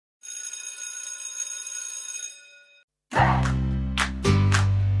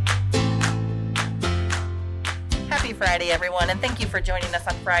Happy Friday, everyone, and thank you for joining us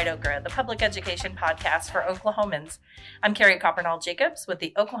on Fried Okra, the public education podcast for Oklahomans. I'm Carrie Coppernall Jacobs with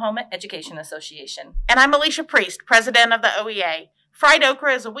the Oklahoma Education Association. And I'm Alicia Priest, president of the OEA. Fried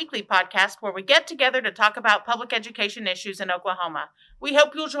Okra is a weekly podcast where we get together to talk about public education issues in Oklahoma. We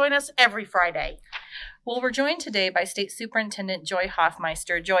hope you'll join us every Friday. Well, we're joined today by State Superintendent Joy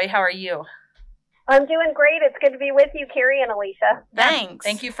Hoffmeister. Joy, how are you? I'm doing great. It's good to be with you, Carrie and Alicia. Thanks.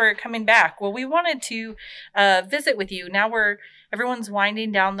 Thank you for coming back. Well, we wanted to visit with you. Now everyone's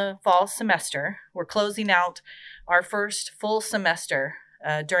winding down the fall semester. We're closing out our first full semester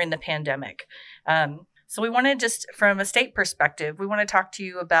during the pandemic. So we wanted, just from a state perspective, we want to talk to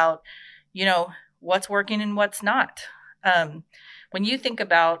you about, what's working and what's not. When you think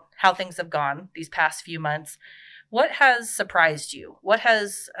about how things have gone these past few months, what has surprised you? What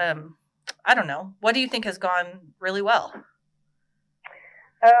has, what do you think has gone really well?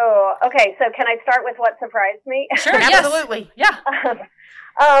 Oh, okay. So can I start with what surprised me? Sure, absolutely. Yeah.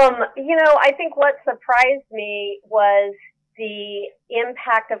 I think what surprised me was the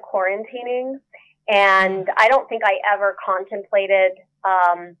impact of quarantining. And I don't think I ever contemplated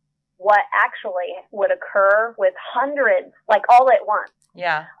what actually would occur with hundreds, like all at once.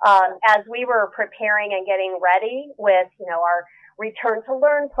 Yeah. As we were preparing and getting ready with, our return to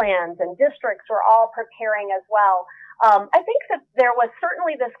learn plans, and districts were all preparing as well. I think that there was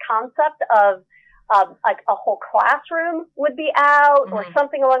certainly this concept of like a whole classroom would be out or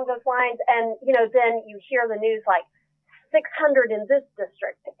something along those lines. And, then you hear the news like 600 in this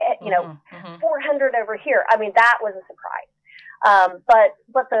district, 400 over here. I mean, that was a surprise. But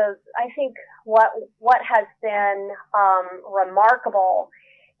I think what has been remarkable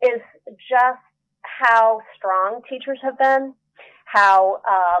is just how strong teachers have been. How,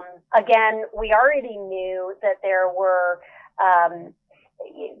 again, we already knew that there were a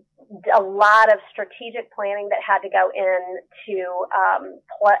lot of strategic planning that had to go in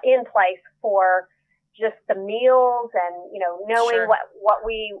place for just the meals and, knowing Sure. what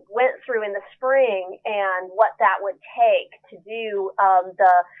we went through in the spring and what that would take to do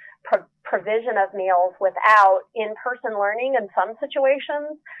the provision of meals without in-person learning in some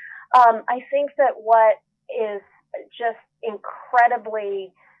situations. I think that what is just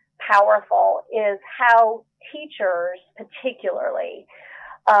incredibly powerful is how teachers particularly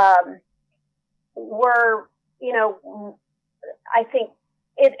were, I think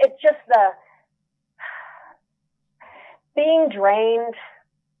it's just the being drained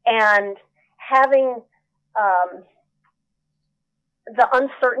and having the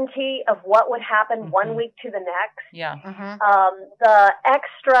uncertainty of what would happen one week to the next. Yeah. The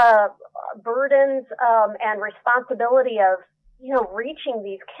extra burdens and responsibility of, reaching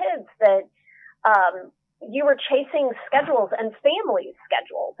these kids that you were chasing schedules and families'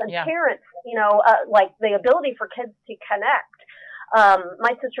 schedules and parents, like the ability for kids to connect.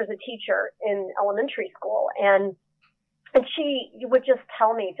 My sister's a teacher in elementary school, and she would just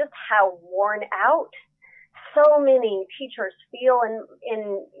tell me just how worn out so many teachers feel,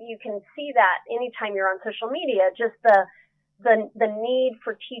 and you can see that anytime you're on social media, just the need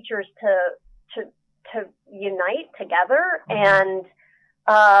for teachers to unite together and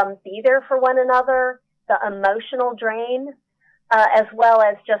be there for one another, the emotional drain, as well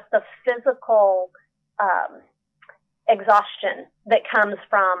as just the physical exhaustion that comes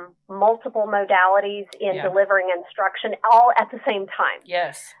from multiple modalities in delivering instruction all at the same time.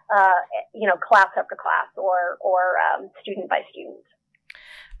 Yes. Class after class or student by student.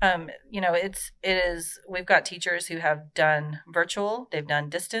 We've got teachers who have done virtual, they've done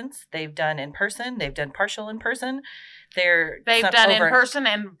distance, they've done in person, they've done partial in person. They've done in person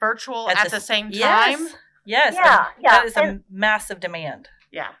and virtual at the same time. Yes. Yeah. That is a massive demand.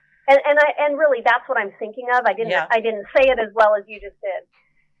 Yeah. And really, that's what I'm thinking of. I didn't say it as well as you just did.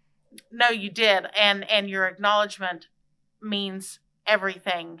 No, you did, and your acknowledgement means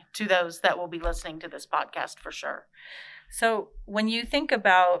everything to those that will be listening to this podcast for sure. So when you think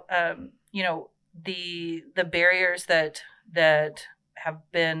about, the barriers that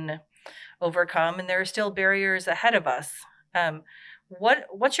have been overcome, and there are still barriers ahead of us,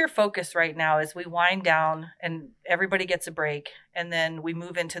 what's your focus right now as we wind down and everybody gets a break and then we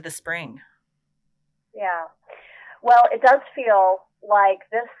move into the spring? Yeah. Well, it does feel like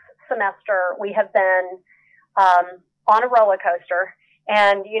this semester we have been on a roller coaster.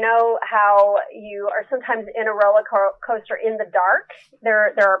 And you know how you are sometimes in a roller coaster in the dark?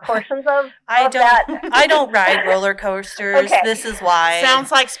 There are portions of that. I don't ride roller coasters. Okay. This is why.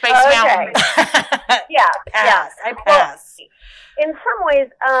 Sounds like Space Mountain. Yeah. Pass. I pass. Well, in some ways,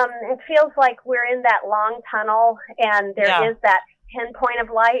 it feels like we're in that long tunnel, and there is that pinpoint of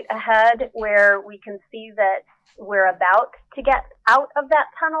light ahead where we can see that we're about to get out of that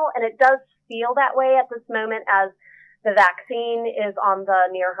tunnel, and it does feel that way at this moment as the vaccine is on the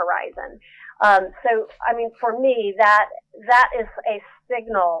near horizon. So, I mean, for me, that is a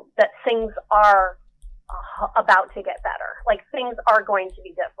signal that things are about to get better. Like, things are going to be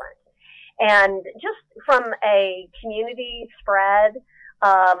different. And just from a community spread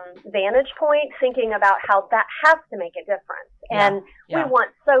vantage point, thinking about how that has to make a difference. And we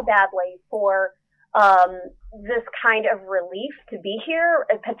want so badly for this kind of relief to be here,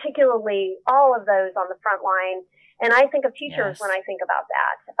 particularly all of those on the front line. And I think of teachers when I think about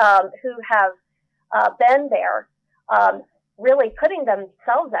that, who have been there, really putting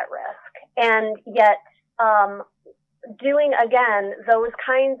themselves at risk, and yet doing, again, those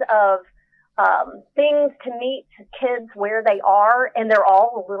kinds of things to meet kids where they are, and they're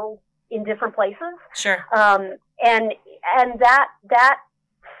all a little in different places. Sure. And that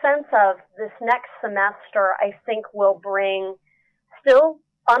sense of this next semester, I think, will bring still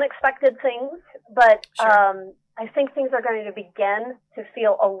unexpected things, but I think things are going to begin to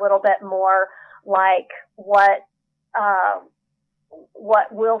feel a little bit more like what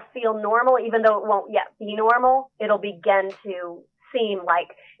will feel normal, even though it won't yet be normal. It'll begin to seem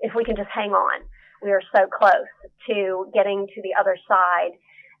like, if we can just hang on, we are so close to getting to the other side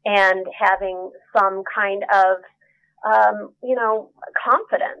and having some kind of,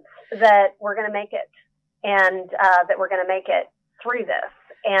 confidence that we're going to make it, and that we're going to make it through this.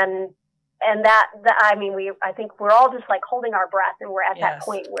 And I think we're all just like holding our breath, and we're at that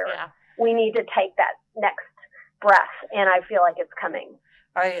point where we need to take that next breath. And I feel like it's coming.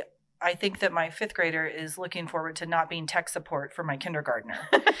 I think that my fifth grader is looking forward to not being tech support for my kindergartner.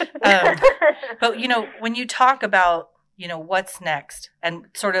 But, when you talk about, what's next and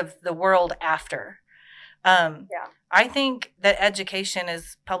sort of the world after, I think that education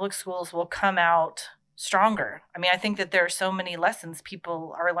as public schools will come out stronger. I mean, I think that there are so many lessons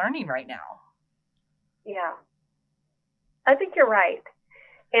people are learning right now. Yeah, I think you're right.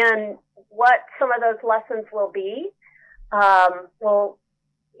 And what some of those lessons will be,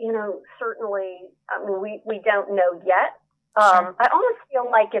 certainly, I mean, we don't know yet. Sure. I almost feel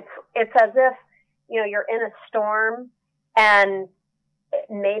like it's as if, you're in a storm, and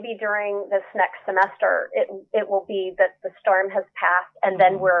maybe during this next semester, it will be that the storm has passed, and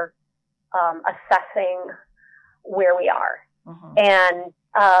then we're assessing where we are. And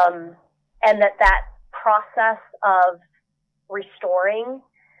that process of restoring,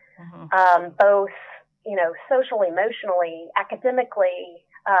 both, socially, emotionally, academically,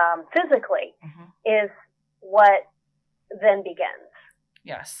 physically, is what then begins.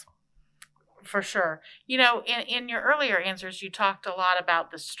 Yes. For sure. In your earlier answers, you talked a lot about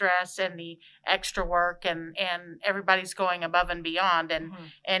the stress and the extra work, and everybody's going above and beyond.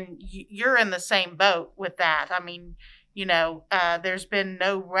 And you're in the same boat with that. I mean, there's been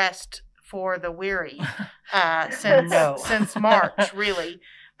no rest for the weary since March, really.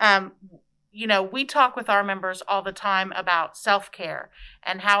 We talk with our members all the time about self-care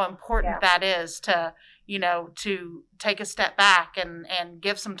and how important that is to take a step back and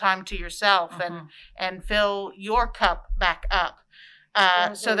give some time to yourself and fill your cup back up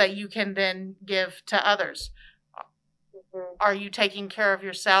so that you can then give to others. Are you taking care of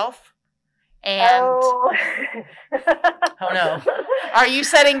yourself? And oh no. Are you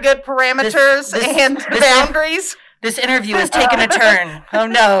setting good parameters and boundaries? This interview is taking a turn. Oh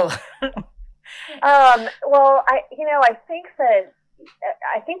no. Well, I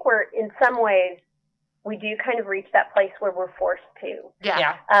think we're, in some ways, we do kind of reach that place where we're forced to.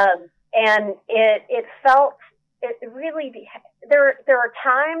 Yeah. And it felt, it really, there are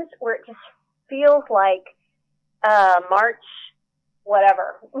times where it just feels like, March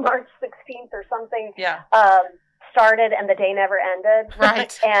 16th or something, started and the day never ended.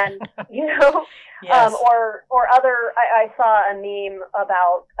 Right. And, or other, I saw a meme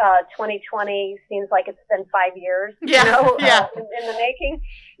about, 2020 seems like it's been 5 years, in the making.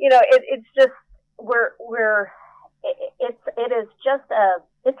 It's just, it is just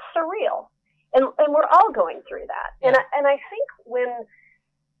it's surreal. And we're all going through that. Yeah. And I think,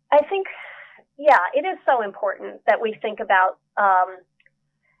 it is so important that we think about,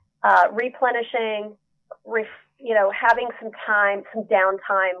 replenishing, having some time, some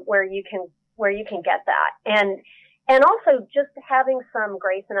downtime where you can get that. And also just having some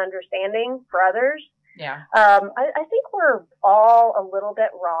grace and understanding for others. Yeah. I think we're all a little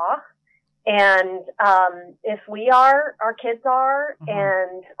bit raw. And if we are, our kids are,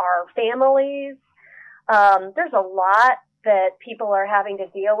 and our families, there's a lot that people are having to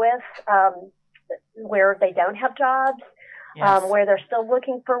deal with, where they don't have jobs, where they're still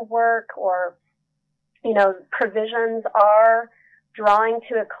looking for work, or provisions are drawing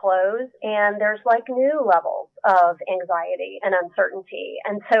to a close, and there's like new levels of anxiety and uncertainty.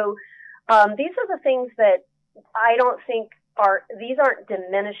 And so these are the things that I don't think these aren't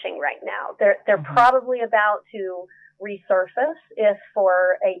diminishing right now. They're probably about to resurface if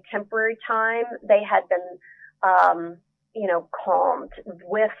for a temporary time they had been, calmed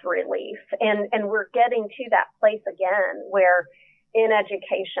with relief. And we're getting to that place again where in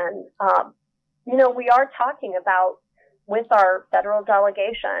education, we are talking about with our federal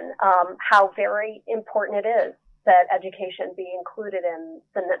delegation, how very important it is that education be included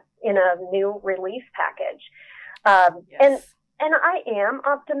in a new relief package. Yes. And I am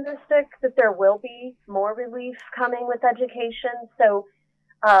optimistic that there will be more relief coming with education. So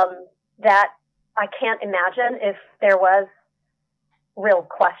that I can't imagine if there was real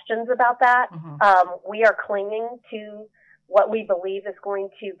questions about that. We are clinging to what we believe is going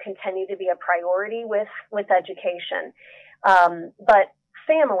to continue to be a priority with education. But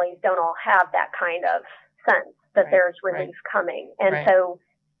families don't all have that kind of sense that there's relief coming. And so,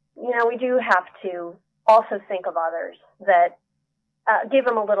 we do have to also think of others that give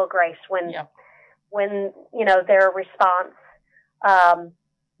them a little grace when their response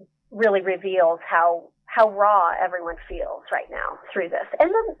really reveals how raw everyone feels right now through this.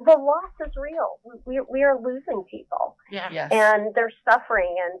 And the loss is real. We are losing people. Yeah. Yes. And they're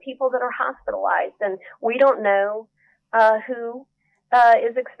suffering, and people that are hospitalized, and we don't know who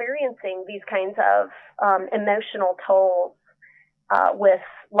is experiencing these kinds of emotional tolls with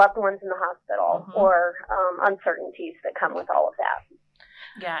loved ones in the hospital or uncertainties that come with all of that.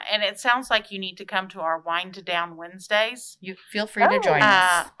 Yeah, and it sounds like you need to come to our Wind Down Wednesdays. You feel free to join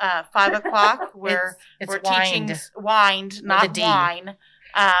us. 5 o'clock, where we're teaching wind, not wine.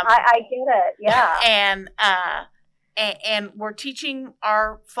 I get it, yeah. And we're teaching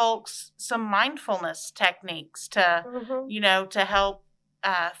our folks some mindfulness techniques to, to help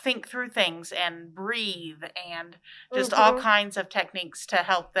think through things and breathe, and just all kinds of techniques to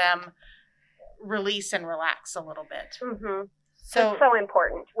help them release and relax a little bit. So, it's so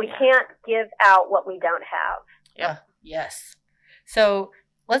important. We can't give out what we don't have. Yeah. Yes. So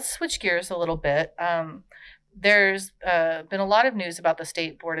let's switch gears a little bit. There's been a lot of news about the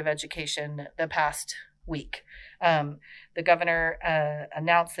State Board of Education the past week. The governor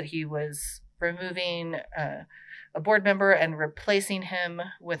announced that he was removing a board member and replacing him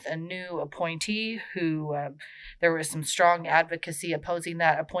with a new appointee who there was some strong advocacy opposing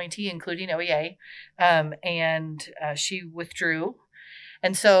that appointee, including OEA, and she withdrew.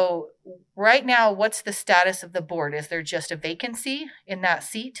 And so right now, what's the status of the board? Is there just a vacancy in that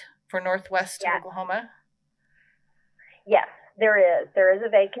seat for Northwest Oklahoma? Yes, there is. There is a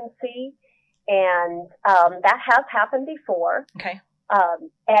vacancy, and that has happened before. Okay.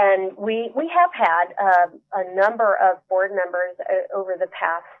 And we have had a number of board members over the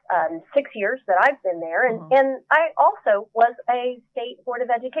past 6 years that I've been there. And I also was a state board of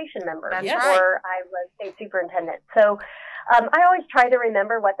education member before I was state superintendent. So I always try to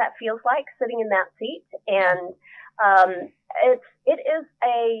remember what that feels like sitting in that seat. And it is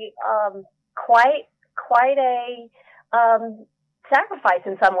a quite a sacrifice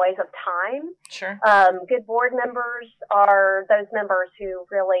in some ways of time. Sure. Good board members are those members who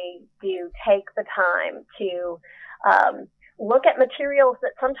really do take the time to look at materials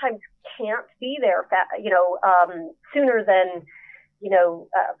that sometimes can't be there, sooner than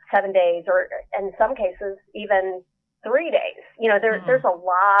 7 days, or in some cases even 3 days. There's a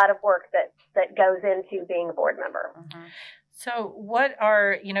lot of work that goes into being a board member. So, what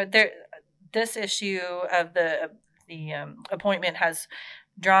are this issue of the appointment has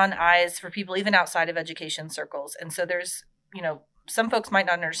drawn eyes for people even outside of education circles. And so there's, some folks might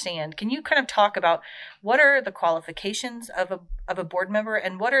not understand. Can you kind of talk about what are the qualifications of a board member,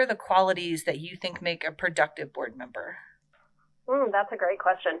 and what are the qualities that you think make a productive board member? That's a great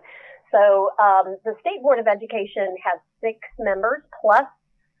question. So the State Board of Education has 6 members plus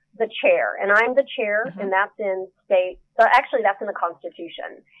the chair, and I'm the chair, and that's in that's in the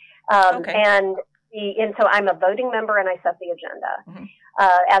Constitution. And so I'm a voting member, and I set the agenda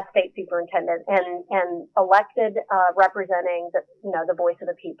as state superintendent, and elected representing the voice of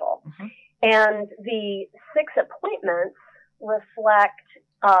the people. And the 6 appointments reflect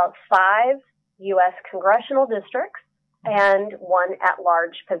 5 U.S. congressional districts and 1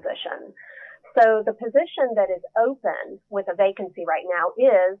 at-large position. So the position that is open with a vacancy right now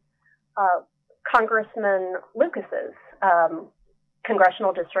is Congressman Lucas's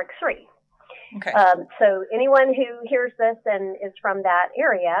Congressional District 3. Okay. So anyone who hears this and is from that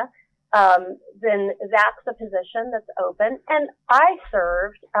area, then that's the position that's open. And I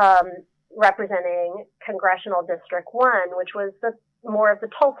served representing Congressional District 1, which was more of the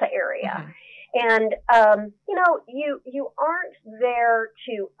Tulsa area. Mm-hmm. And, you aren't there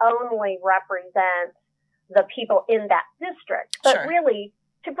to only represent the people in that district, but Sure. really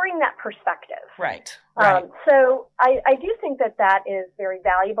to bring that perspective. Right. So I do think that is very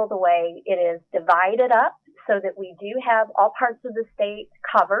valuable, the way it is divided up so that we do have all parts of the state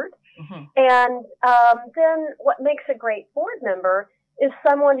covered. Mm-hmm. And then what makes a great board member is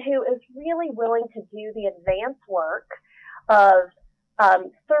someone who is really willing to do the advanced work of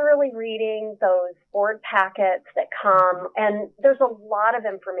thoroughly reading those board packets that come, and there's a lot of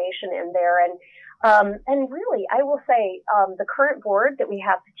information in there. And really, I will say, the current board that we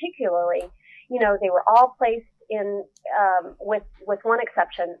have particularly, they were all placed in, with one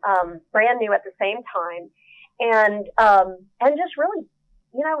exception, brand new at the same time, and just really,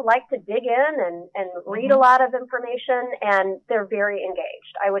 like to dig in and read Mm-hmm. a lot of information, and they're very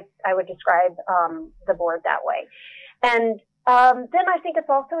engaged. I would describe, the board that way. And, then I think it's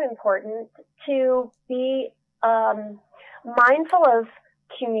also important to be, mindful of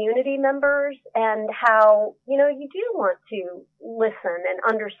community members and how, you do want to listen and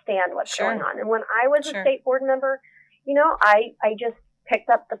understand what's Sure. going on. And when I was Sure. a state board member, I just picked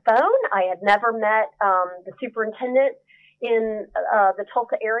up the phone. I had never met the superintendent in the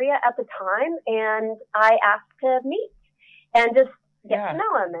Tulsa area at the time, and I asked to meet and just get to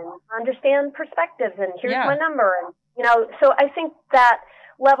know him and understand perspectives, and here's my number. And, so I think that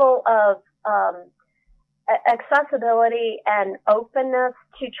level of accessibility and openness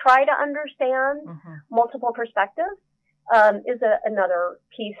to try to understand multiple perspectives is another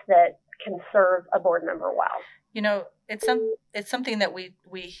piece that can serve a board member well. It's something that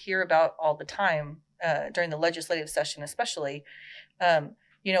we hear about all the time during the legislative session, especially.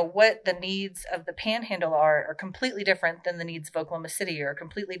 What the needs of the Panhandle are completely different than the needs of Oklahoma City, or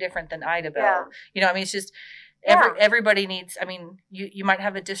completely different than Idabel. Yeah. It's just everybody needs. You might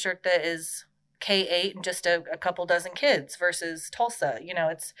have a district that is K-8 and just a couple dozen kids versus Tulsa.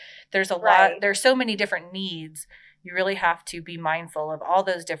 There's a lot. There's so many different needs. You really have to be mindful of all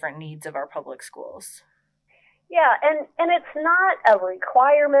those different needs of our public schools. Yeah, and it's not a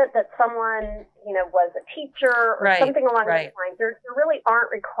requirement that someone, was a teacher or something along those lines. There really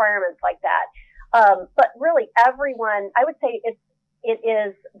aren't requirements like that. But really everyone, I would say it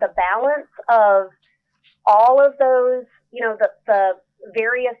is the balance of all of those, the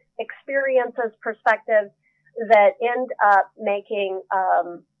various experiences, perspectives that end up making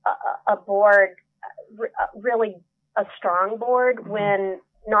a board really a strong board when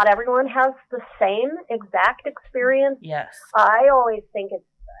not everyone has the same exact experience. Yes. I always think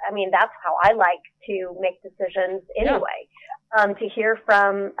that's how I like to make decisions anyway. Yeah. To hear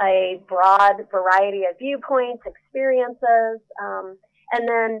from a broad variety of viewpoints, experiences, and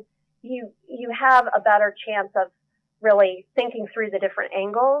then you have a better chance of really thinking through the different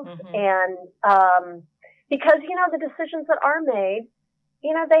angles. And because the decisions that are made,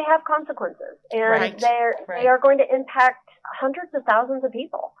 they have consequences, and they are going to impact hundreds of thousands of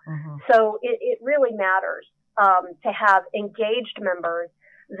people. So it really matters to have engaged members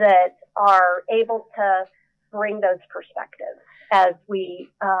that are able to bring those perspectives as we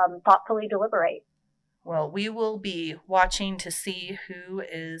thoughtfully deliberate. Well, we will be watching to see who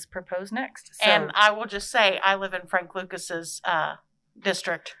is proposed next. So, and I will just say, I live in Frank Lucas's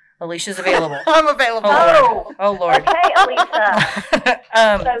district. Alicia's available. I'm available. Oh Lord. Okay, Alicia.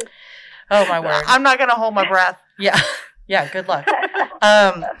 Oh my word. I'm not going to hold my breath. Yeah. Good luck.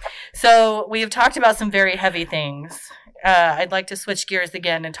 So we have talked about some very heavy things. I'd like to switch gears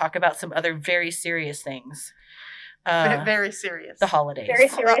again and talk about some other very serious things. Very serious. The holidays. Very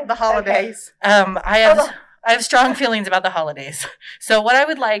serious. The holidays. I have strong feelings about the holidays. So what I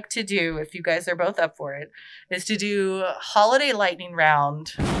would like to do, if you guys are both up for it, is to do a holiday lightning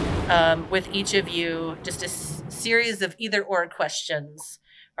round with each of you, just a series of either or questions.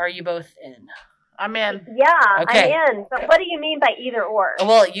 Are you both in? I'm in. Yeah, okay. I'm in. But what do you mean by either or?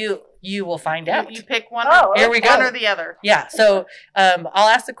 Well, you will find out. You pick one. Here we go. One or the other. Yeah. So I'll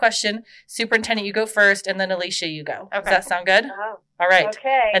ask the question. Superintendent, you go first, and then Alicia, you go. Okay. Does that sound good? Oh, all right.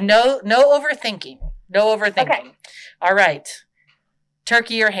 Okay. And no overthinking. No overthinking. Okay. All right.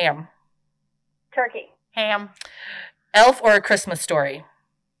 Turkey or ham? Turkey. Ham. Elf or A Christmas Story?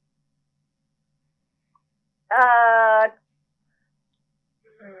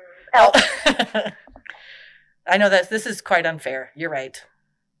 Elf. I know this is quite unfair. You're right.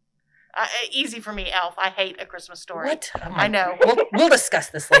 Easy for me, Elf. I hate A Christmas Story. What? Oh I know. We'll discuss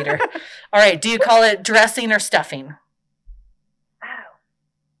this later. All right. Do you call it dressing or stuffing? Oh.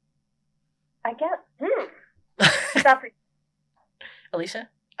 I guess. Stuffing. Alicia?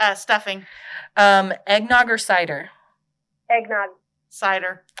 Stuffing. Eggnog or cider? Eggnog.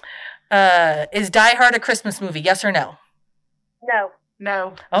 Cider. Is Die Hard a Christmas movie? Yes or no? No.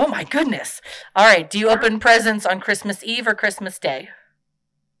 No. Oh my goodness. All right. Do you open presents on Christmas Eve or Christmas Day?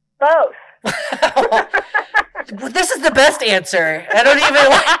 Both. This is the best answer. I don't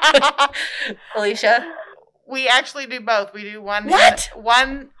even Alicia? We actually do both. We do one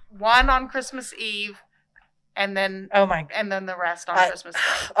on Christmas Eve and then and then the rest on Christmas Day.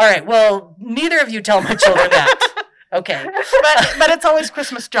 All right. Well, neither of you tell my children that. Okay. But it's always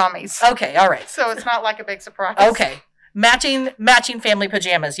Christmas jammies. Okay, all right. So it's not like a big surprise. Okay. Matching family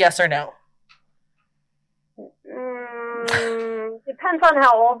pajamas, yes or no? Depends on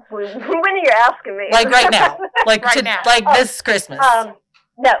how old. When are you asking me? Like right now. Like right now. Like this Christmas.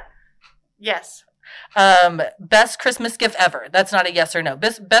 No. Yes. Best Christmas gift ever. That's not a yes or no.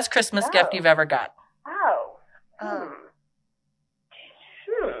 Best Christmas gift you've ever got.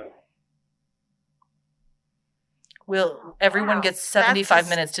 Everyone gets 75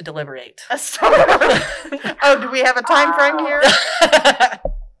 minutes to deliberate. Oh, do we have a time frame here?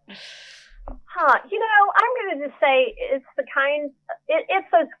 I'm going to just say it's the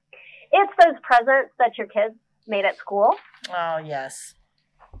it's those presents that your kids made at school. Oh, yes.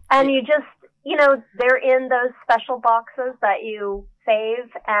 And you just, they're in those special boxes that you save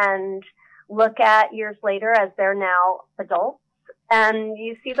and look at years later as they're now adults. And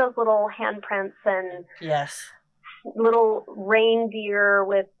you see those little handprints and yes, little reindeer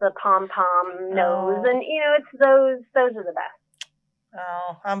with the pom-pom nose. And, it's those are the best.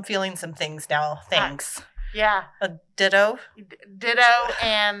 Oh, I'm feeling some things now. Thanks. Yeah. A ditto? Ditto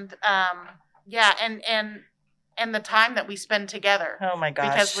and, and the time that we spend together. Oh my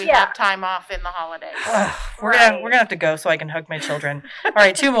gosh. Because we have time off in the holidays. We're gonna have to go so I can hug my children. All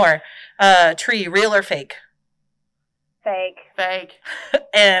right, 2 more. Tree, real or fake? Fake.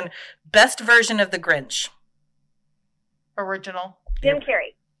 And best version of the Grinch? Original. Jim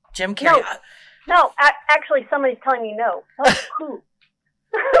Carrey. Jim Carrey. No, actually somebody's telling me no. Who?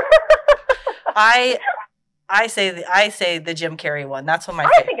 I say the Jim Carrey one. That's one of my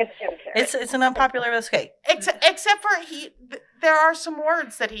favorite. I think it's Jim Carrey. It's an unpopular okay. Except for there are some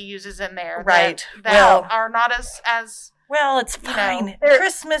words that he uses in there right that are not as well. It's fine.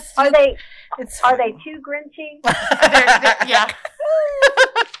 Christmas. Are they too Grinchy? Yeah.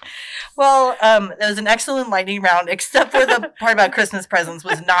 Well, it was an excellent lightning round, except for the part about Christmas presents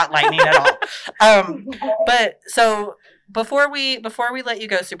was not lightning at all. But so before we let you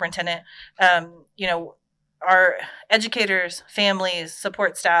go, Superintendent, our educators, families,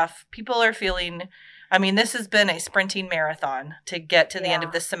 support staff, people are feeling, this has been a sprinting marathon to get to the end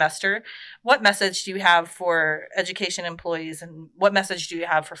of this semester. What message do you have for education employees and what message do you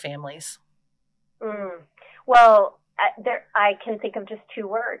have for families? Well, I can think of just 2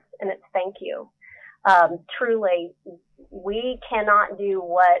 words, and it's thank you. Truly, we cannot do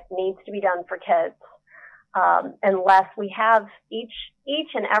what needs to be done for kids unless we have each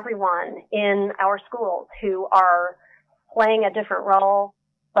and everyone in our schools who are playing a different role,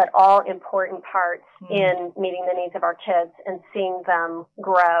 but all important parts in meeting the needs of our kids and seeing them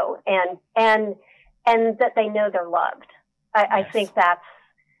grow and that they know they're loved. I think that's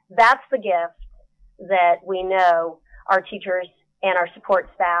the gift that we know our teachers and our support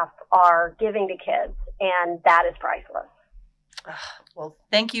staff are giving to kids, and that is priceless. Well,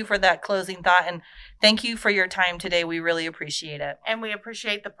 thank you for that closing thought, and thank you for your time today. We really appreciate it. And we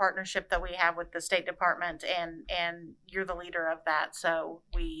appreciate the partnership that we have with the State Department, and you're the leader of that, so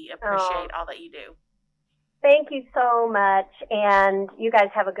we appreciate all that you do. Thank you so much, and you guys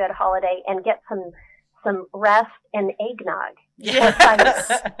have a good holiday, and get some rest and eggnog. Yes.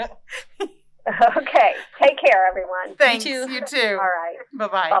 Okay. Take care, everyone. Thanks. You too. All right.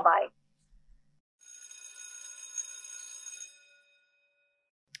 Bye-bye. Bye-bye.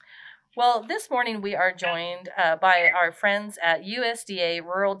 Well, this morning we are joined by our friends at USDA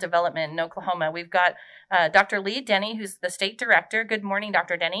Rural Development in Oklahoma. We've got Dr. Lee Denny, who's the state director. Good morning,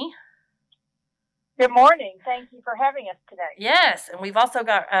 Dr. Denny. Good morning. Thank you for having us today. Yes, and we've also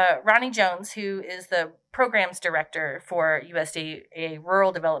got Ronnie Jones, who is the programs director for USDA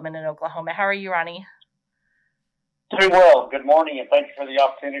Rural Development in Oklahoma. How are you, Ronnie? Doing well. Good morning, and thanks for the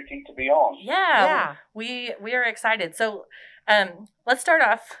opportunity to be on. Yeah. We are excited. So let's start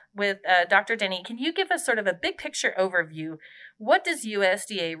off with Dr. Denny. Can you give us sort of a big picture overview? What does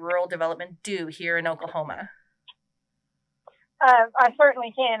USDA Rural Development do here in Oklahoma? I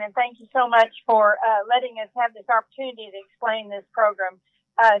certainly can, and thank you so much for letting us have this opportunity to explain this program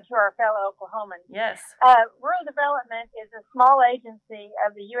to our fellow Oklahomans. Yes. Rural Development is a small agency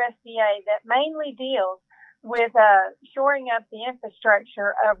of the USDA that mainly deals with shoring up the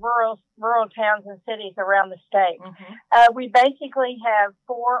infrastructure of rural towns and cities around the state. We basically have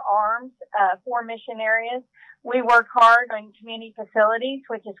 4 arms, 4 mission areas. We work hard on community facilities,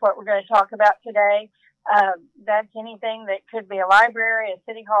 which is what we're going to talk about today. That's anything that could be a library, a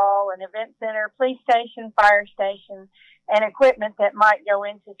city hall, an event center, police station, fire station, and equipment that might go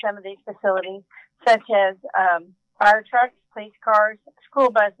into some of these facilities, such as fire trucks, police cars,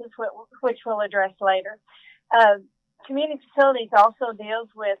 school buses, which we'll address later. Community facilities also deals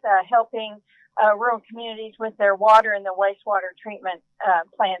with helping rural communities with their water and the wastewater treatment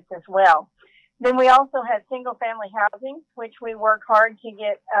plants as well. Then we also have single-family housing, which we work hard to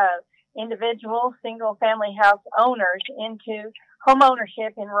get individual single-family house owners into home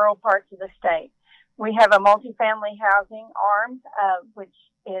ownership in rural parts of the state. We have a multifamily housing arm, which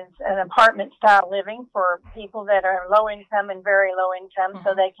is an apartment-style living for people that are low income and very low income,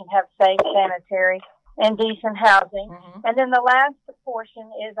 so they can have safe, sanitary, and decent housing. And then the last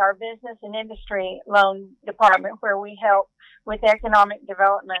portion is our business and industry loan department, where we help with economic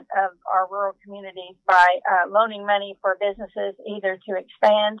development of our rural communities by loaning money for businesses either to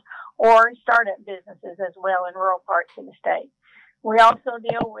expand or startup businesses as well in rural parts of the state. We also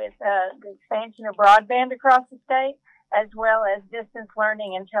deal with the expansion of broadband across the state, as well as distance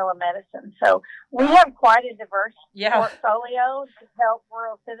learning and telemedicine. So we have quite a diverse portfolio to help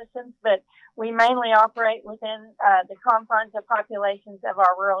rural citizens, but we mainly operate within the confines of populations of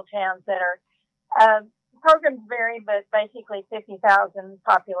our rural towns that are programs vary, but basically 50,000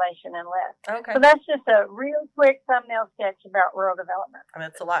 population and less. Okay. So that's just a real quick thumbnail sketch about rural development. I mean,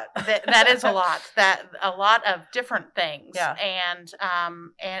 it's a lot. That is a lot. That a lot of different things. Yeah.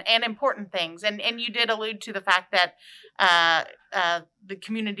 And important things. And you did allude to the fact that the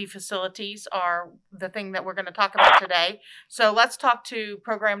community facilities are the thing that we're going to talk about today. So let's talk to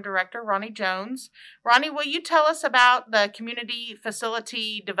Program Director Ronnie Jones. Ronnie, will you tell us about the community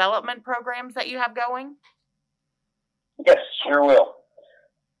facility development programs that you have going? Yes, sure will.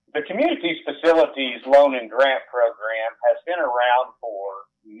 The Communities Facilities Loan and Grant Program has been around for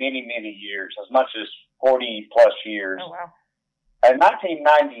many, many years, as much as 40 plus years. Oh, wow. In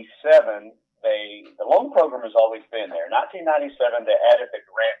 1997, the loan program has always been there. In 1997, they added the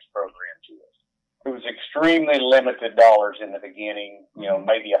grants program to it. It was extremely limited dollars in the beginning,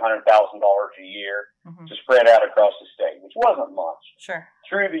 maybe $100,000 a year to spread out across the state, which wasn't much. Sure.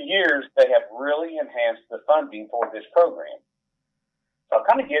 Through the years, they have really enhanced the funding for this program. So I'll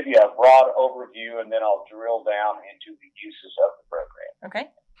kind of give you a broad overview, and then I'll drill down into the uses of the program. Okay.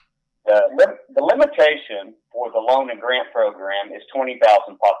 The limitation for the loan and grant program is 20,000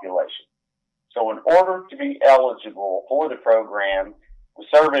 population. So in order to be eligible for the program, the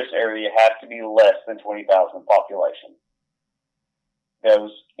service area has to be less than 20,000 population.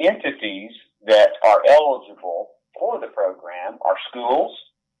 Those entities that are eligible for the program are schools,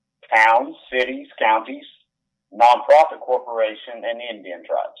 towns, cities, counties, nonprofit corporation, and Indian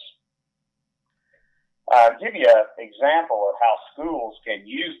tribes. I'll give you an example of how schools can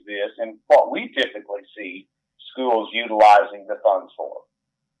use this and what we typically see schools utilizing the funds for.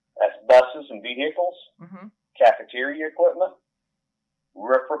 That's buses and vehicles, cafeteria equipment,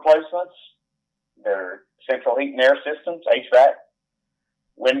 roof replacements, their central heat and air systems, HVAC,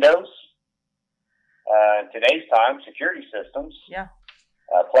 windows, today's time, security systems,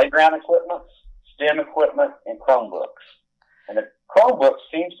 playground equipment, STEM equipment, and Chromebooks. And the Chromebook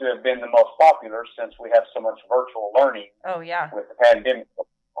seems to have been the most popular since we have so much virtual learning with the pandemic.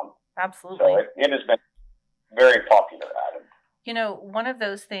 Absolutely. So it has been a very popular item. One of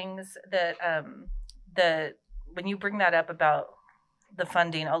those things that when you bring that up about the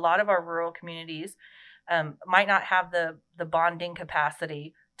funding, a lot of our rural communities might not have the bonding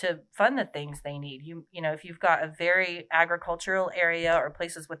capacity to fund the things they need. If you've got a very agricultural area or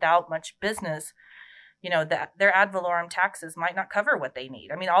places without much business, that their ad valorem taxes might not cover what they need.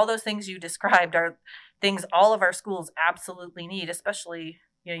 I mean, all those things you described are things all of our schools absolutely need, especially,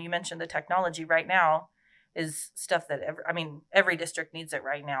 you mentioned the technology right now is stuff that every district needs it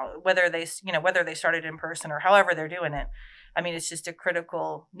right now, whether they started in person or however they're doing it. I mean, it's just a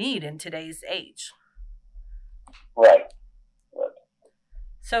critical need in today's age. Right.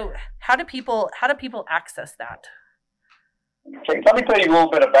 So how do people access that? Okay, let me tell you a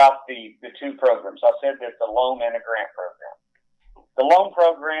little bit about the two programs. I said there's a loan and a grant program. The loan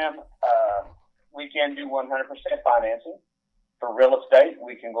program, we can do 100% financing. For real estate,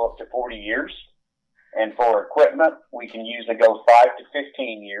 we can go up to 40 years. And for equipment, we can usually go 5 to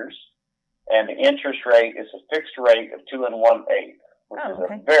 15 years. And the interest rate is a fixed rate of 2 1/8, which is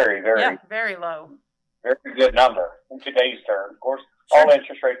a very, very, very low, very good number in today's terms. Of course, all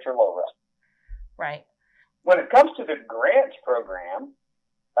interest rates are low, right? When it comes to the grants program,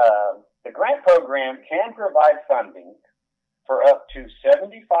 the grant program can provide funding for up to 75%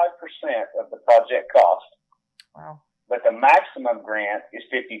 of the project cost. Wow. But the maximum grant is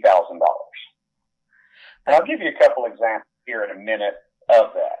 $50,000. And I'll give you a couple examples here in a minute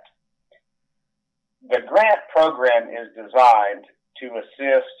of that. The grant program is designed to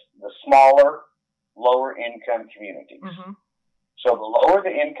assist the smaller, lower income communities. Mm-hmm. So the lower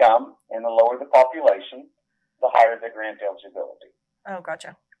the income and the lower the population, the higher the grant eligibility. Oh,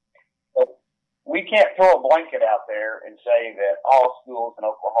 gotcha. So we can't throw a blanket out there and say that all schools in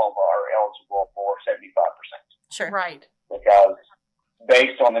Oklahoma are eligible for 75%. Sure. Right. Because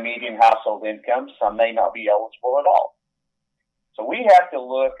based on the median household income, some may not be eligible at all. So we have to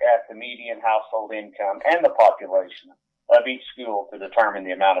look at the median household income and the population of each school to determine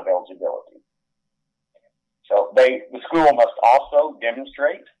the amount of eligibility. So the school must also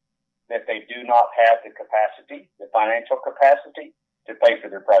demonstrate that they do not have the capacity, the financial capacity, to pay for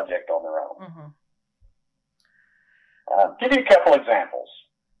their project on their own. Mm-hmm. Give you a couple examples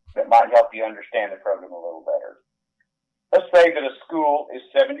that might help you understand the program a little better. Let's say that a school is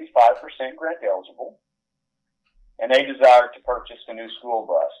 75% grant eligible, and they desire to purchase a new school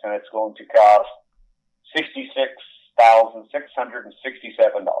bus, and it's going to cost $66,667.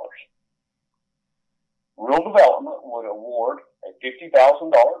 Rural Development would award a $50,000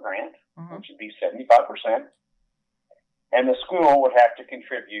 grant, mm-hmm. which would be 75%, and the school would have to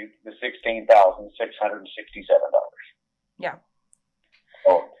contribute the $16,667. Yeah.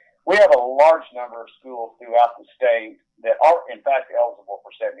 So we have a large number of schools throughout the state that are, in fact, eligible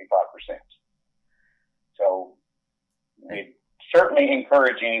for 75%. So we certainly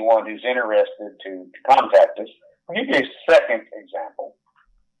encourage anyone who's interested to contact us. I'll give you a second example.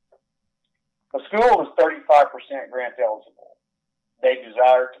 The school is 35% grant eligible. They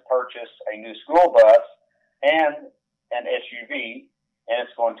desire to purchase a new school bus and an SUV, and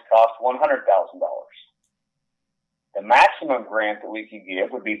it's going to cost $100,000. The maximum grant that we could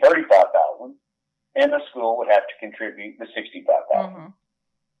give would be $35,000, and the school would have to contribute the $65,000. Mm-hmm.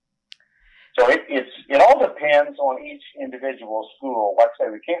 So it all depends on each individual school. Like I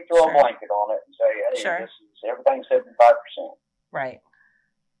say, we can't throw a blanket on it and say, hey, this is everything's 75%. Right.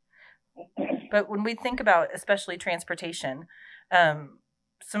 But when we think about especially transportation,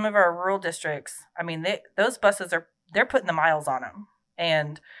 some of our rural districts, I mean, those buses they're putting the miles on them,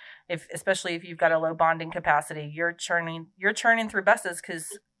 and especially if you've got a low bonding capacity, you're churning through buses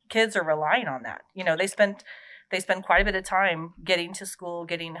because kids are relying on that. You know, they spend quite a bit of time getting to school,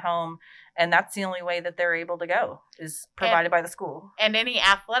 getting home, and that's the only way that they're able to go is provided by the school. And any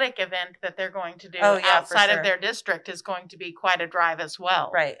athletic event that they're going to do outside of their district is going to be quite a drive as well.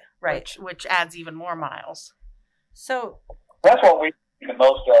 Right. Which adds even more miles. So that's what we see the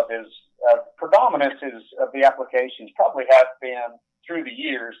most of is predominances of the applications probably have been through the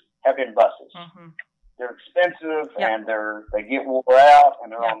years have been buses. Mm-hmm. They're expensive and they get wore out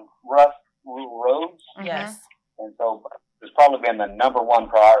and they're on rough rural roads. Mm-hmm. Yes. And so it's probably been the number one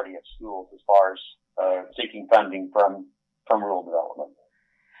priority of schools as far as seeking funding from rural development.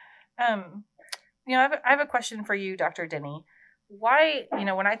 I have a question for you, Dr. Denny. Why,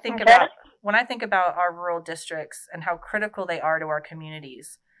 when I think about our rural districts and how critical they are to our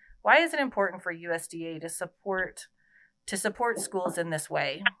communities, why is it important for USDA to support schools in this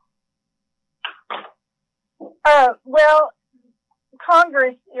way? Well,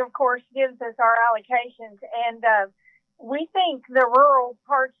 Congress, of course, gives us our allocations, and we think the rural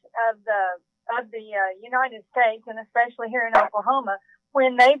parts of the United States, and especially here in Oklahoma,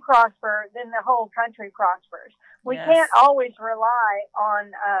 when they prosper, then the whole country prospers. We can't always rely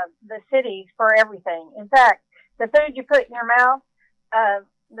on the cities for everything. In fact, the food you put in your mouth,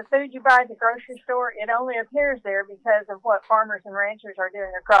 the food you buy at the grocery store, it only appears there because of what farmers and ranchers are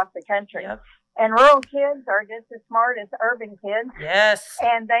doing across the country. Yep. And rural kids are just as smart as urban kids. Yes.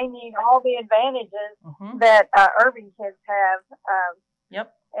 And they need all the advantages that urban kids have.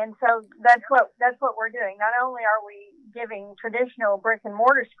 Yep. And so that's what we're doing. Not only are we giving traditional brick and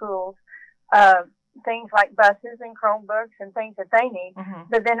mortar schools things like buses and Chromebooks and things that they need,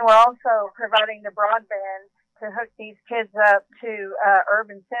 but then we're also providing the broadband to hook these kids up to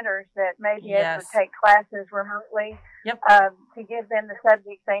urban centers that may be able to take classes remotely to give them the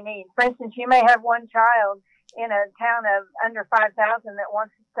subjects they need. For instance, you may have one child in a town of under 5,000 that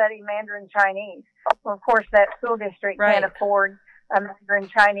wants to study Mandarin Chinese. Well, of course, that school district can't afford a Mandarin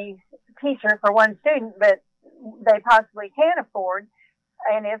Chinese teacher for one student, but they possibly can afford,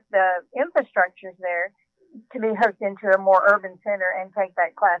 and if the infrastructure is there, to be hooked into a more urban center and take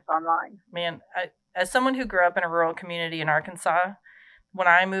that class online. Man, as someone who grew up in a rural community in Arkansas, when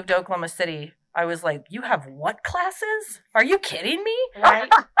I moved to Oklahoma City, I was like, you have what classes? Are you kidding me?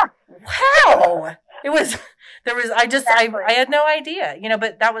 Right. Wow. Exactly. I had no idea,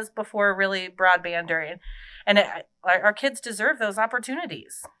 but that was before really broadband our kids deserve those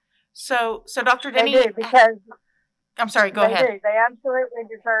opportunities. So Dr. They Denny, do, because I'm sorry, go they ahead. do. They absolutely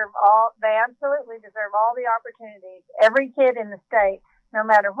deserve all the opportunities. Every kid in the state, no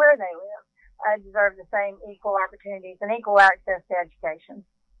matter where they live, deserve the same equal opportunities and equal access to education.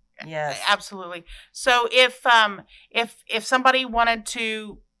 Yes. Absolutely. So if somebody wanted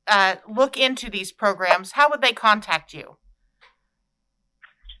to look into these programs, how would they contact you?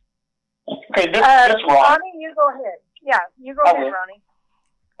 Okay, this Ron. Ronnie, you go ahead. Yeah, you go ahead, Ronnie.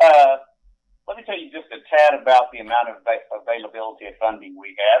 Let me tell you just a tad about the amount of availability of funding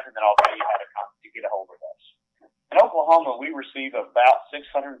we have, and then I'll tell you how to get a hold of us. In Oklahoma, we receive about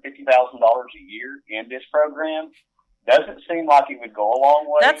 $650,000 a year in this program. Doesn't seem like it would go a long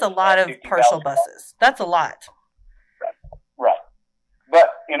way. That's a lot of partial buses. That's a lot. Right. But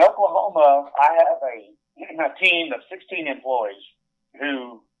in Oklahoma, I have a team of 16 employees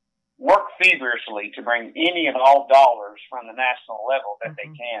who work feverishly to bring any and all dollars from the national level that they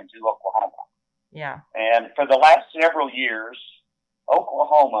can to Oklahoma. Yeah. And for the last several years,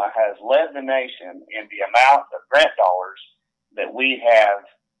 Oklahoma has led the nation in the amount of grant dollars that we have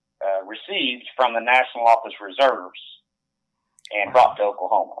received from the National Office Reserves and brought to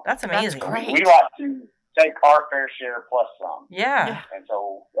Oklahoma. That's amazing. That's great. We like to take our fair share plus some. Yeah. And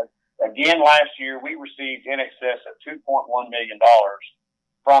so, again, last year we received in excess of $2.1 million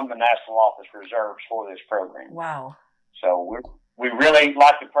from the National Office Reserves for this program. Wow. So we really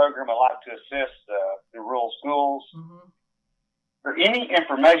like the program. I like to assist the rural schools. Mm-hmm. For any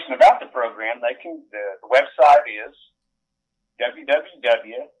information about the program, the website is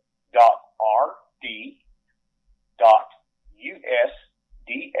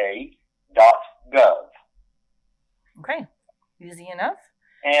www.rd.usda.gov. Okay. Easy enough.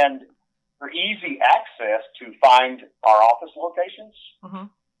 And for easy access to find our office locations,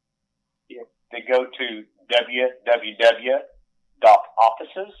 they go to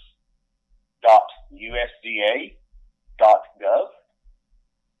www.offices.usda.gov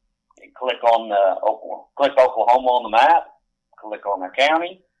and click Oklahoma on the map, click on the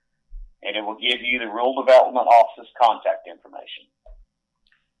county, and it will give you the Rural Development Office's contact information.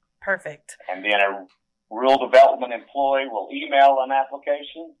 Perfect. And then a Rural Development employee will email an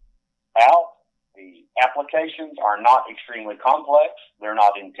application out. The applications are not extremely complex. They're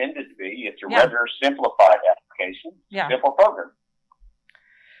not intended to be. It's a regular simplified application, simple program.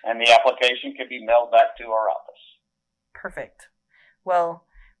 And the application can be mailed back to our office. Perfect. Well,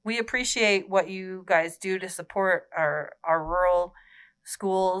 we appreciate what you guys do to support our rural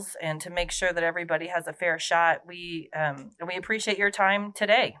schools and to make sure that everybody has a fair shot. We appreciate your time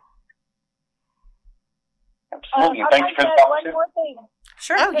today. Absolutely. Thanks for the one more thing.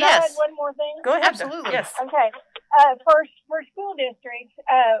 Sure. Can I add one more thing? Go ahead. Absolutely. Yes. Okay. For school districts,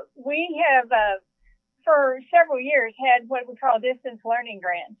 we have for several years had what we call distance learning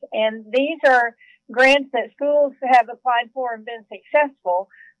grants, and these are grants that schools have applied for and been successful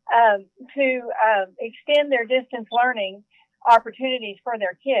to extend their distance learning opportunities for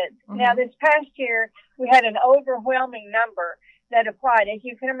their kids. Mm-hmm. Now, this past year, we had an overwhelming number that applied, as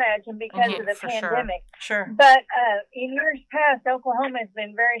you can imagine, because of the pandemic. Sure. But in years past, Oklahoma has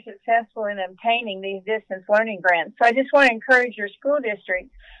been very successful in obtaining these distance learning grants. So I just want to encourage your school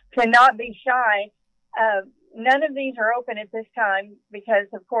districts to not be shy. None of these are open at this time because,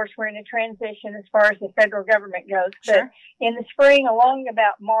 of course, we're in a transition as far as the federal government goes. Sure. But in the spring, along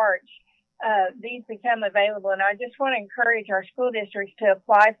about March, these become available. And I just want to encourage our school districts to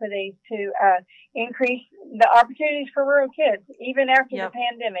apply for these to increase the opportunities for rural kids, even after the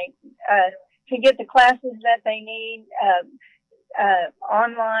pandemic, to get the classes that they need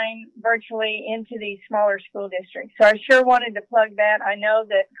online, virtually, into these smaller school districts. So I sure wanted to plug that. I know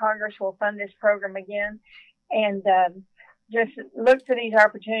that Congress will fund this program again. And just look for these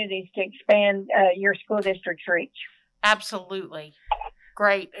opportunities to expand your school district's reach. Absolutely.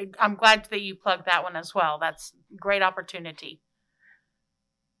 Great. I'm glad that you plugged that one as well. That's a great opportunity.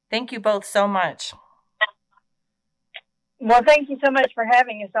 Thank you both so much. Well, thank you so much for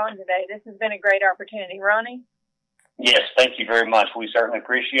having us on today. This has been a great opportunity. Ronnie? Yes, thank you very much. We certainly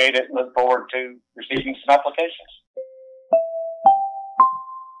appreciate it. Look forward to receiving some applications.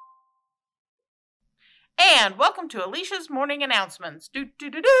 And welcome to Alicia's morning announcements.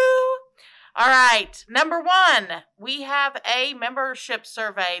 All right. Number 1, we have a membership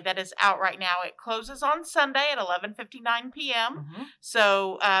survey that is out right now. It closes on Sunday at 11:59 p.m. Mm-hmm.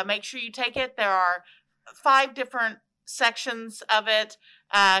 So make sure you take it. There are 5 different sections of it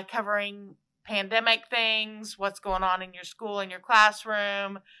covering pandemic things, what's going on in your school, in your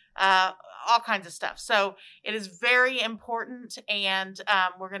classroom, all kinds of stuff. So it is very important, and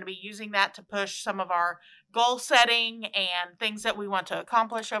we're going to be using that to push some of our goal setting and things that we want to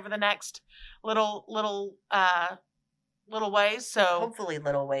accomplish over the next little ways. So hopefully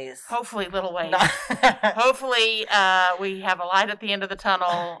little ways. Hopefully we have a light at the end of the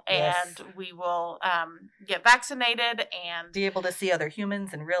tunnel, and Yes. we will get vaccinated and be able to see other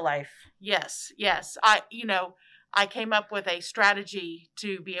humans in real life. Yes. I came up with a strategy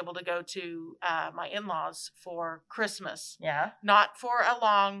to be able to go to my in-laws for Christmas. Yeah. Not for a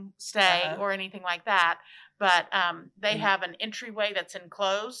long stay Uh-huh. or anything like that, but they have an entryway that's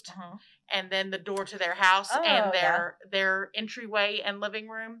enclosed, Uh-huh. and then the door to their house Oh, and their entryway and living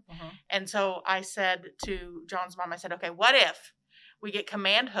room. Uh-huh. And so I said to John's mom, I said, okay, what if we get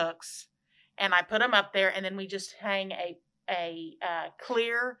command hooks and I put them up there, and then we just hang a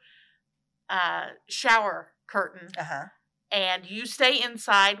clear shower curtain, Uh-huh. and you stay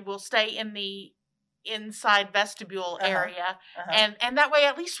inside, we'll stay in the inside vestibule Uh-huh. area, Uh-huh. and that way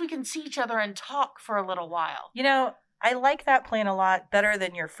at least we can see each other and talk for a little while. You know, I like that plan a lot better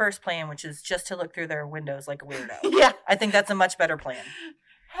than your first plan, which is just to look through their windows like a weirdo. Yeah. I think that's a much better plan.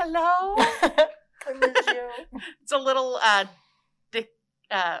 Hello. I miss you. It's a little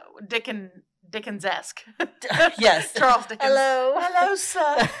Dickens-esque. Yes. Charles Dickens. Hello,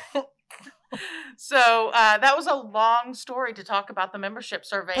 sir. So that was a long story to talk about the membership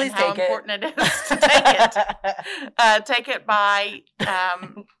survey Please and how take it. important it is to take it. Take it by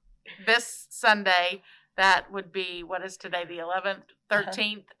this Sunday. That would be, what is today, the 11th,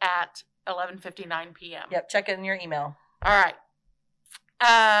 13th at 11:59 p.m. Yep, check it in your email. All right.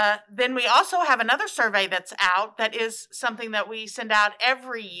 Then we also have another survey that's out that is something that we send out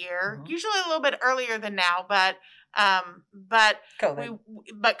every year, Mhm. usually a little bit earlier than now, but COVID.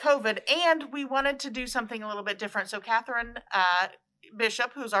 COVID, and we wanted to do something a little bit different. So Catherine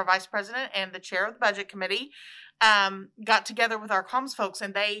Bishop, who's our vice president and the chair of the budget committee, got together with our comms folks,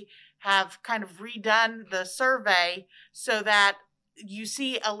 and they have kind of redone the survey so that you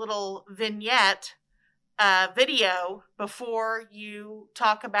see a little vignette video before you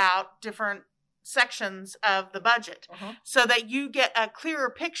talk about different sections of the budget, Mhm. so that you get a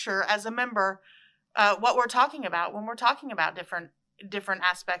clearer picture as a member what we're talking about when we're talking about different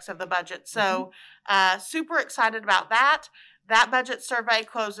aspects of the budget. So super excited about that. That budget survey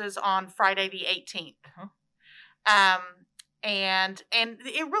closes on Friday the 18th. And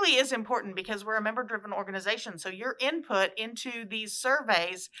it really is important because we're a member-driven organization. So your input into these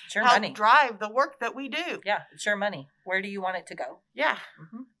surveys It's your help money. drive the work that we do. Yeah, it's your money. Where do you want it to go? Yeah.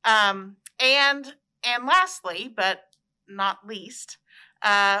 Mhm. And lastly, but not least,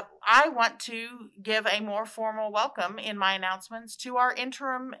 I want to give a more formal welcome in my announcements to our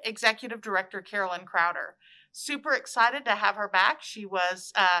interim executive director, Carolyn Crowder. Super excited to have her back. She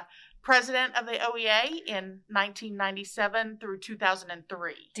was president of the OEA in 1997 through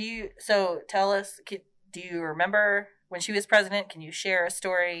 2003. Tell us, do you remember when she was president? Can you share a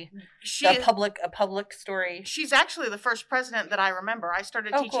story? A public story? She's actually the first president that I remember. I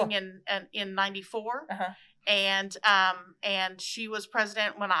started teaching in 94. Uh-huh. And she was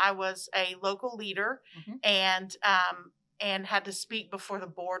president when I was a local leader, and had to speak before the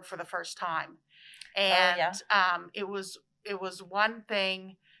board for the first time. And it was one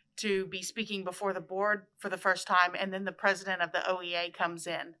thing to be speaking before the board for the first time, and then the president of the OEA comes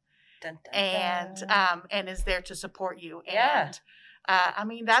in Dun, dun, dun. and is there to support you. Yeah. And I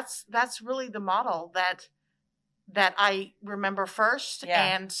mean, that's really the model that I remember first.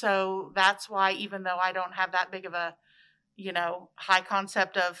 Yeah. And so that's why, even though I don't have that big of a, high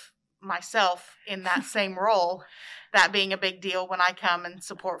concept of myself in that same role, that being a big deal when I come and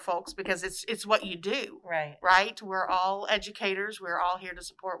support folks, because it's what you do. Right. We're all educators. We're all here to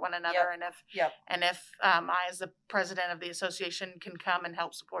support one another. Yep. And if I, as the president of the association, can come and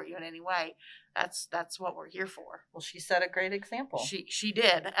help support you in any way, that's what we're here for. Well, she set a great example. She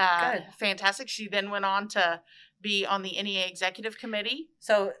did. Good. Fantastic. She then went on to be on the NEA executive committee.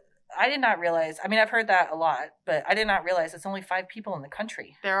 So I did not realize, I've heard that a lot, but I did not realize it's only 5 people in the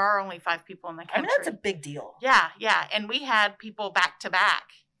country. There are only 5 people in the country. That's a big deal. Yeah. And we had people back to back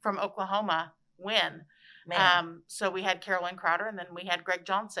from Oklahoma win. Man. So we had Carolyn Crowder, and then we had Greg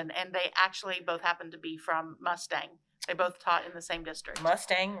Johnson, and they actually both happened to be from Mustang. They both taught in the same district.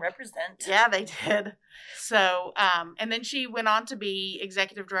 Mustang represent. Yeah, they did. So, and then she went on to be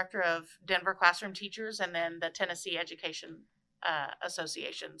executive director of Denver Classroom Teachers, and then the Tennessee Education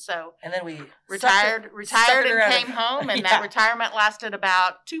Association. So, and then we retired and came home, and that retirement lasted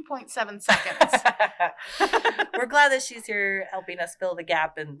about 2.7 seconds. We're glad that she's here helping us fill the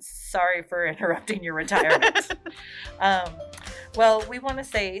gap, and sorry for interrupting your retirement. Well, we want to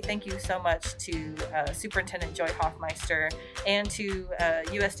say thank you so much to Superintendent Joy Hoffmeister and to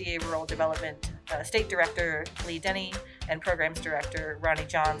USDA Rural Development State Director Lee Denny and Programs Director Ronnie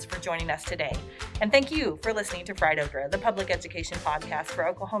Johns for joining us today. And thank you for listening to Fried Okra, the public education podcast for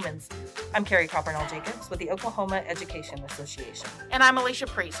Oklahomans. I'm Carrie Coppernall-Jacobs with the Oklahoma Education Association. And I'm Alicia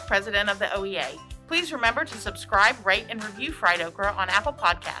Priest, president of the OEA. Please remember to subscribe, rate, and review Fried Okra on Apple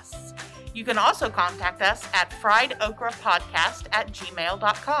Podcasts. You can also contact us at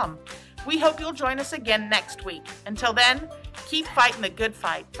friedokrapodcast@gmail.com. We hope you'll join us again next week. Until then, keep fighting the good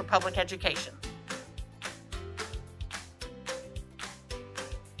fight for public education.